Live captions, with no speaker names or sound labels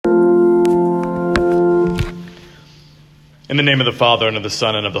In the name of the Father, and of the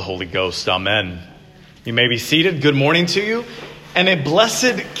Son, and of the Holy Ghost. Amen. You may be seated. Good morning to you. And a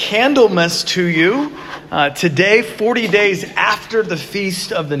blessed Candlemas to you. Today, 40 days after the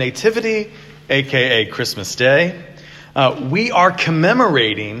Feast of the Nativity, a.k.a. Christmas Day, we are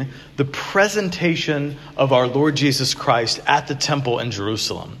commemorating the presentation of our Lord Jesus Christ at the temple in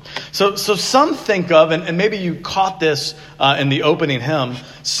Jerusalem. So some think of, and maybe you caught this in the opening hymn,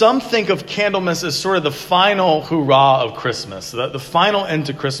 some think of Candlemas as sort of the final hurrah of Christmas, the final end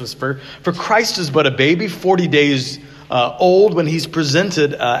to Christmas. For Christ is but a baby, 40 days old when he's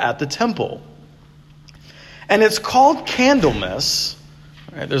presented at the temple. And it's called Candlemas.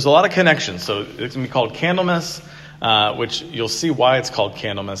 Right? There's a lot of connections. So it's going to be called Candlemas, which you'll see why it's called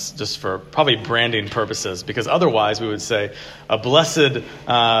Candlemas, just for probably branding purposes, because otherwise we would say a blessed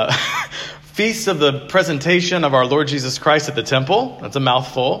feast of the presentation of our Lord Jesus Christ at the temple. That's a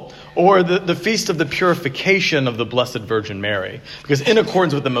mouthful. Or the feast of the purification of the Blessed Virgin Mary. Because in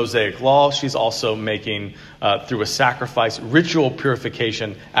accordance with the Mosaic law, she's also making, through a sacrifice, ritual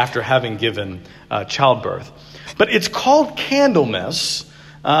purification after having given childbirth. But it's called Candlemas,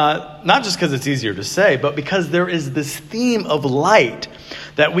 not just because it's easier to say, but because there is this theme of light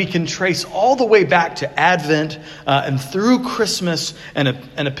that we can trace all the way back to Advent and through Christmas and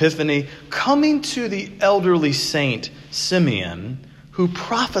Epiphany, coming to the elderly saint Simeon, who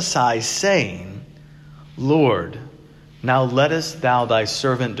prophesies, saying, Lord, now lettest thou thy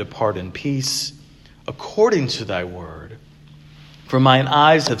servant depart in peace, according to thy word. For mine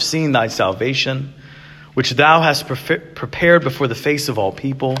eyes have seen thy salvation, which thou hast prepared before the face of all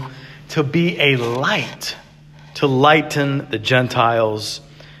people, to be a light, to lighten the Gentiles,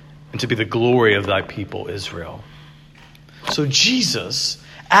 and to be the glory of thy people Israel. So Jesus,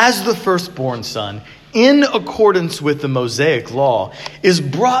 as the firstborn son, in accordance with the Mosaic law, is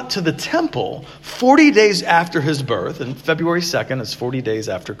brought to the temple 40 days after his birth, and February 2nd is 40 days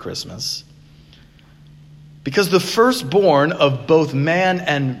after Christmas, because the firstborn of both man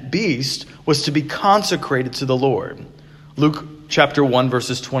and beast was to be consecrated to the Lord. Luke chapter 1,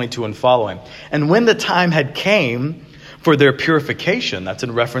 verses 22 and following. And when the time had came for their purification, that's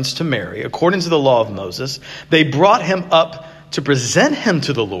in reference to Mary, according to the law of Moses, they brought him up to present him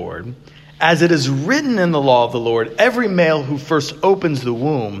to the Lord. As it is written in the law of the Lord, every male who first opens the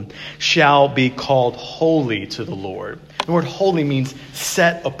womb shall be called holy to the Lord. The word holy means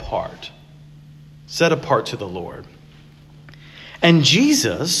set apart. Set apart to the Lord. And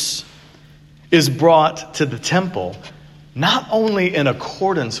Jesus is brought to the temple not only in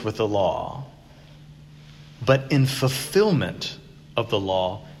accordance with the law, but in fulfillment of the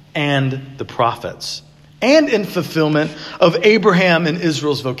law and the prophets, and in fulfillment of Abraham and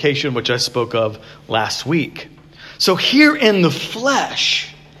Israel's vocation, which I spoke of last week. So here in the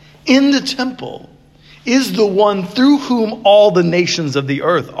flesh, in the temple, is the one through whom all the nations of the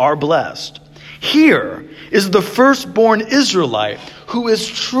earth are blessed. Here is the firstborn Israelite who is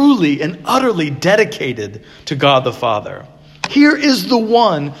truly and utterly dedicated to God the Father. Here is the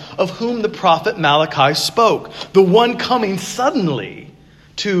one of whom the prophet Malachi spoke, the one coming suddenly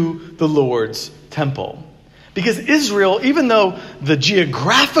to the Lord's temple. Because Israel, even though the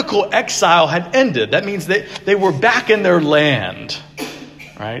geographical exile had ended, that means they were back in their land,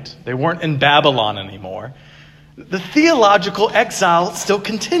 right? They weren't in Babylon anymore. The theological exile still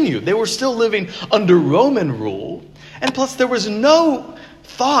continued. They were still living under Roman rule. And plus, there was no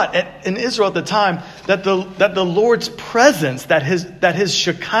thought in Israel at the time that the Lord's presence, that his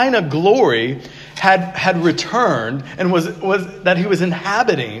Shekinah glory had returned and was that he was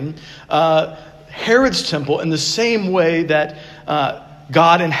inhabiting Herod's temple in the same way that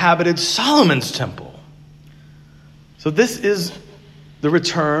God inhabited Solomon's temple. So this is the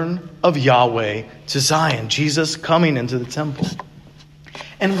return of Yahweh to Zion, Jesus coming into the temple.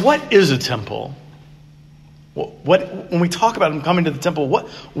 And what is a temple? When we talk about him coming to the temple,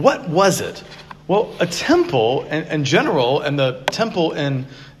 what was it? Well, a temple in general, and the temple in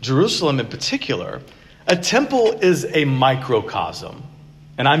Jerusalem in particular, a temple is a microcosm.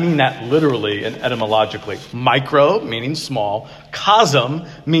 And I mean that literally and etymologically. Micro, meaning small. Cosm,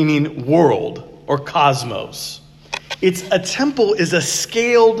 meaning world or cosmos. A temple is a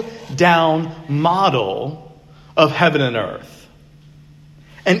scaled down model of heaven and earth.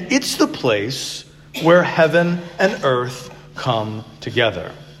 And it's the place where heaven and earth come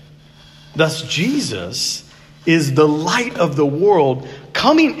together. Thus, Jesus is the light of the world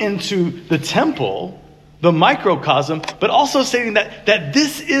coming into the temple, the microcosm, but also stating that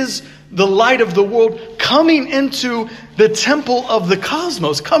this is the light of the world coming into the temple of the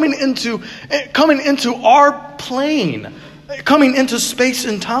cosmos, coming into our plane, coming into space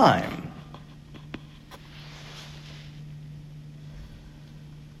and time.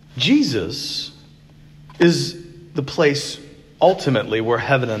 Jesus is the place ultimately where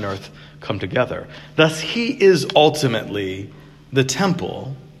heaven and earth come together. Thus, he is ultimately the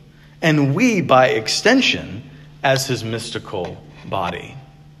temple, and we, by extension, as his mystical body.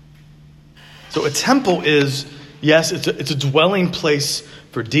 So a temple is, yes, it's a dwelling place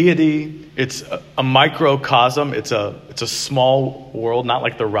for deity. It's a microcosm. It's a small world, not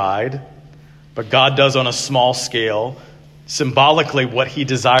like the ride, but God does on a small scale, symbolically what he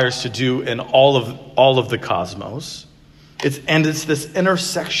desires to do in all of the cosmos. It's this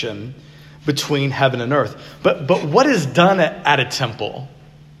intersection between heaven and earth. But what is done at a temple?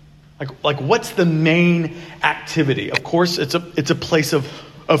 Like what's the main activity? Of course, it's a place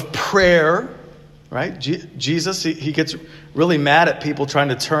of prayer, right? Jesus, he gets really mad at people trying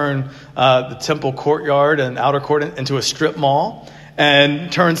to turn the temple courtyard and outer court into a strip mall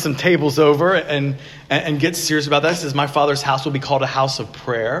and turn some tables over and get serious about that. He says, my Father's house will be called a house of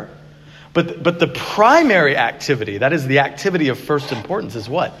prayer. But the primary activity, that is the activity of first importance, is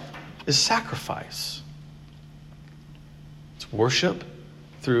what? Is sacrifice. It's worship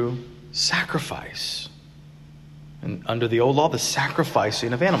through sacrifice. And under the old law, the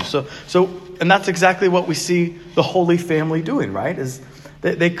sacrificing of animals. And that's exactly what we see the Holy Family doing, right? Is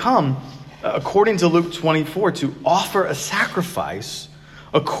they come, according to Luke 24, to offer a sacrifice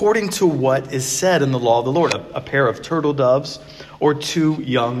according to what is said in the law of the Lord, a pair of turtle doves or 2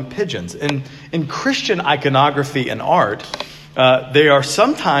 young pigeons. In Christian iconography and art, they are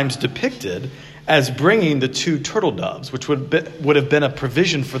sometimes depicted as bringing the 2 turtle doves, which would have been a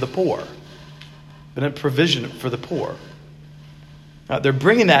provision for the poor. Been a provision for the poor. They're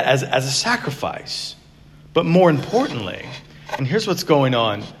bringing that as a sacrifice. But more importantly, and here's what's going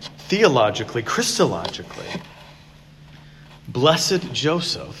on theologically, Christologically, Blessed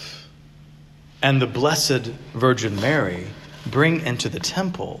Joseph and the Blessed Virgin Mary bring into the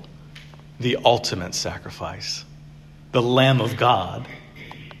temple the ultimate sacrifice, the Lamb of God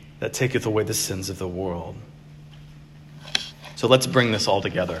that taketh away the sins of the world. So let's bring this all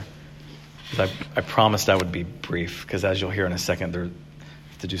together. I promised I would be brief, because as you'll hear in a second, they're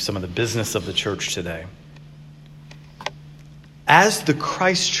to do some of the business of the church today. As the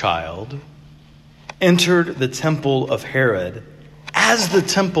Christ child entered the temple of Herod as the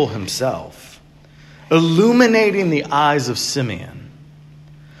temple himself, illuminating the eyes of Simeon,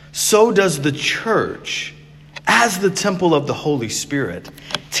 so does the church, as the temple of the Holy Spirit,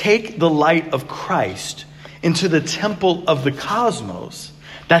 take the light of Christ into the temple of the cosmos,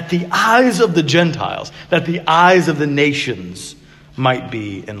 that the eyes of the Gentiles, that the eyes of the nations might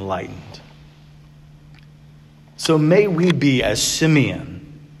be enlightened. So may we be as Simeon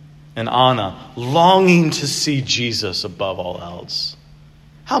and Anna, longing to see Jesus above all else.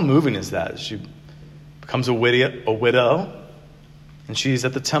 How moving is that? She becomes a widow, and she's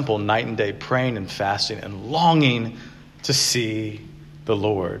at the temple night and day, praying and fasting and longing to see the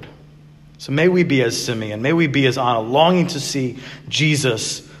Lord. So may we be as Simeon, may we be as Anna, longing to see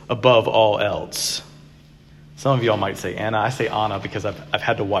Jesus above all else. Some of y'all might say Anna. I say Anna because I've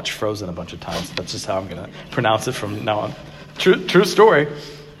had to watch Frozen a bunch of times. That's just how I'm going to pronounce it from now on. True story.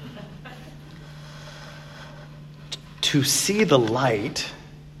 To see the light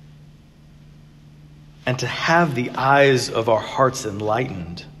and to have the eyes of our hearts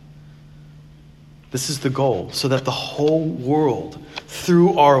enlightened. This is the goal, so that the whole world,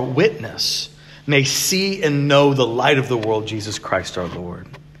 through our witness, may see and know the light of the world, Jesus Christ our Lord.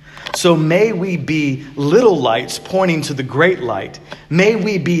 So may we be little lights pointing to the great light. May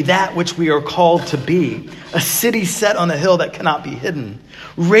we be that which we are called to be, a city set on a hill that cannot be hidden,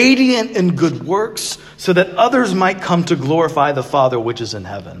 radiant in good works, so that others might come to glorify the Father which is in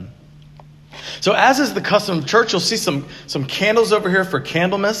heaven. So as is the custom of church, you'll see some candles over here for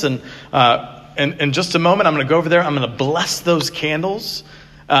Candlemas. And in just a moment, I'm going to go over there. I'm going to bless those candles.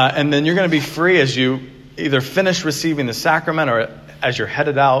 And then you're going to be free as you either finish receiving the sacrament or as you're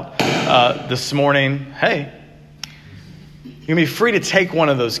headed out this morning. Hey, you can be free to take one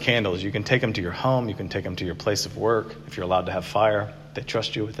of those candles. You can take them to your home. You can take them to your place of work if you're allowed to have fire. They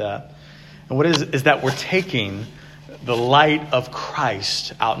trust you with that. And what is that we're taking the light of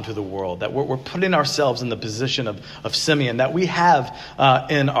Christ out into the world, that we're putting ourselves in the position of Simeon, that we have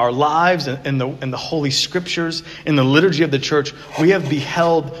in our lives, in the Holy Scriptures, in the liturgy of the church. We have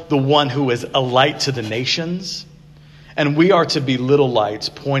beheld the one who is a light to the nations, and we are to be little lights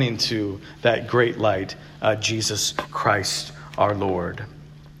pointing to that great light, Jesus Christ our Lord.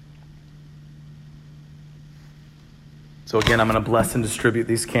 So again, I'm going to bless and distribute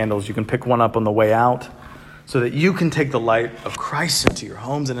these candles. You can pick one up on the way out, so that you can take the light of Christ into your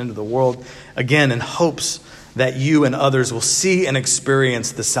homes and into the world, again, in hopes that you and others will see and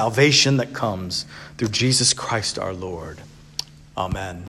experience the salvation that comes through Jesus Christ our Lord. Amen.